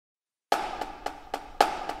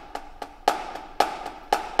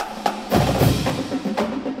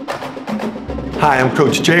Hi, I'm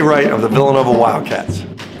Coach Jay Wright of the Villanova Wildcats.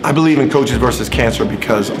 I believe in Coaches versus Cancer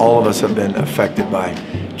because all of us have been affected by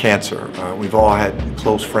cancer. We've all had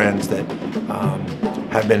close friends that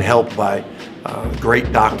have been helped by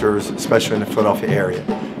great doctors, especially in the Philadelphia area.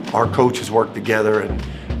 Our coaches work together, and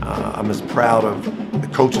I'm as proud of the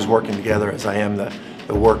coaches working together as I am the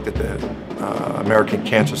work that the American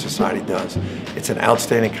Cancer Society does. It's an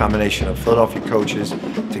outstanding combination of Philadelphia coaches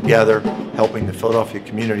together, helping the Philadelphia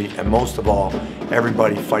community, and most of all,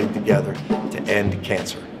 everybody fighting together to end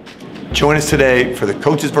cancer. Join us today for the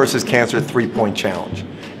Coaches versus Cancer 3-Point Challenge,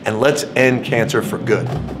 and let's end cancer for good.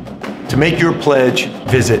 To make your pledge,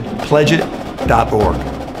 visit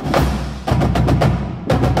pledgeit.org.